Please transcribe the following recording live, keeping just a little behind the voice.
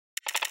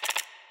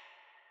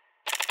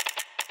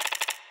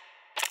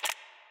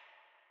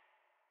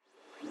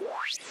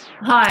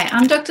Hi,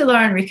 I'm Dr.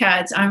 Lauren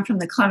Rickards. I'm from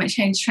the Climate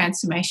Change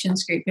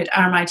Transformations Group at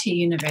RMIT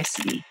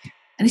University,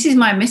 and this is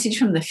my message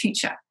from the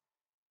future.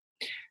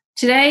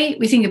 Today,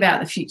 we think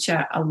about the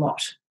future a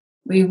lot.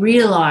 We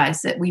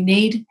realise that we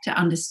need to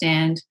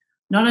understand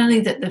not only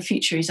that the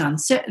future is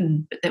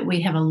uncertain, but that we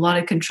have a lot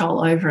of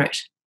control over it.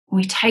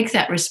 We take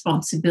that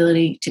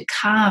responsibility to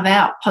carve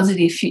out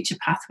positive future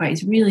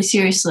pathways really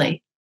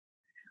seriously.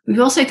 We've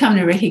also come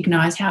to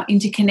recognise how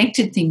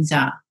interconnected things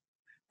are.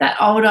 That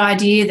old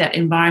idea that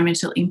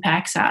environmental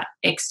impacts are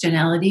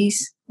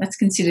externalities, that's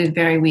considered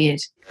very weird.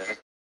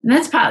 And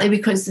that's partly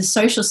because the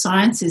social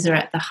sciences are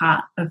at the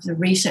heart of the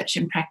research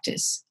and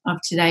practice of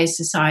today's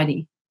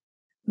society.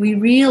 We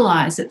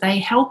realise that they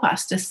help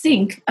us to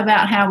think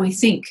about how we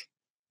think,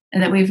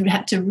 and that we've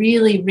had to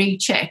really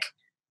recheck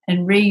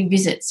and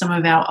revisit some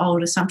of our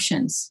old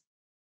assumptions.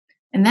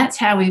 And that's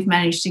how we've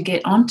managed to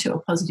get onto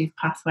a positive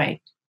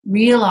pathway,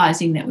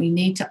 realising that we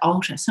need to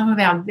alter some of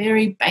our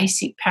very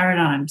basic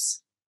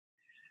paradigms.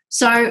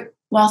 So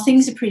while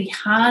things are pretty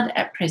hard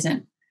at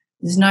present,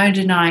 there's no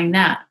denying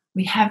that,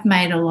 we have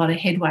made a lot of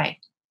headway.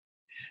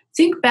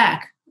 Think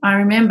back, I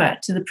remember,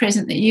 to the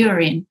present that you are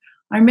in.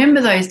 I remember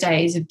those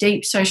days of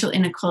deep social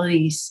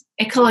inequalities,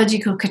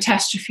 ecological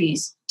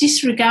catastrophes,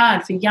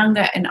 disregard for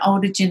younger and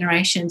older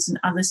generations and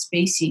other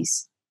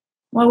species.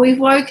 Well, we've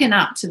woken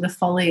up to the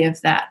folly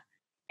of that,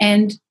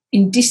 and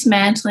in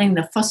dismantling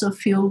the fossil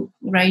fuel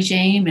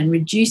regime and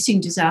reducing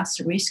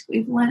disaster risk,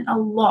 we've learnt a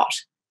lot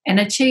and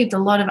achieved a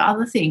lot of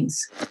other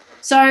things.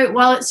 So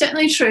while it's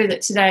certainly true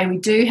that today we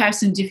do have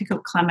some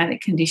difficult climatic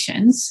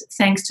conditions,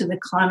 thanks to the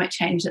climate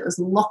change that was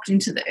locked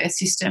into the Earth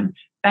system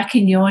back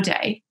in your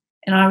day,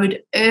 and I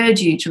would urge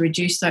you to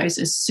reduce those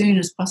as soon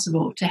as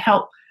possible to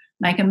help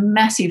make a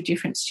massive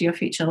difference to your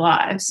future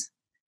lives.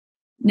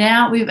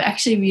 Now we've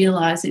actually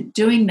realised that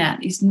doing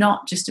that is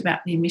not just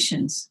about the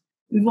emissions.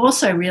 We've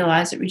also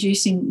realised that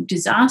reducing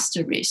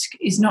disaster risk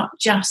is not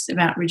just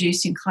about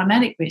reducing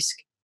climatic risk.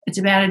 It's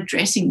about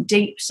addressing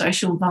deep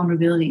social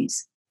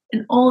vulnerabilities.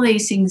 And all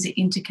these things are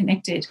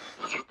interconnected.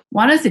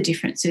 One of the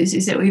differences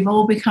is that we've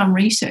all become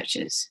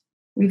researchers.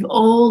 We've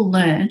all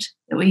learned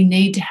that we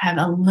need to have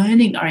a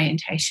learning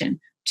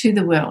orientation to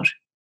the world.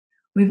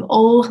 We've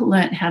all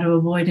learned how to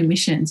avoid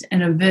emissions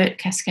and avert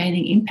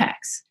cascading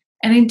impacts.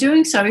 And in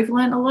doing so, we've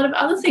learned a lot of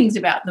other things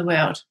about the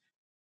world.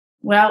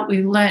 Well,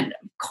 we've learned,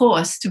 of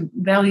course, to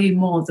value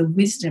more the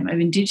wisdom of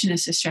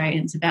Indigenous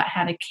Australians about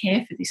how to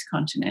care for this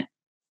continent.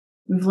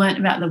 We've learnt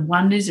about the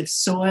wonders of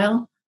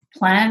soil,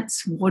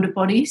 plants, water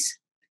bodies,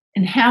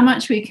 and how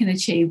much we can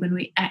achieve when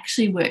we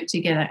actually work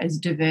together as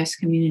diverse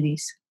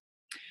communities.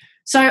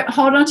 So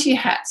hold on to your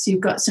hats. You've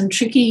got some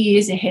tricky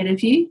years ahead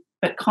of you,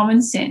 but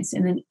common sense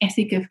and an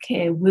ethic of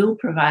care will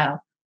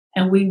prevail,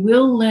 and we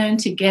will learn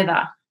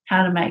together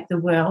how to make the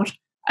world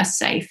a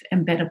safe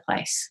and better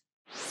place.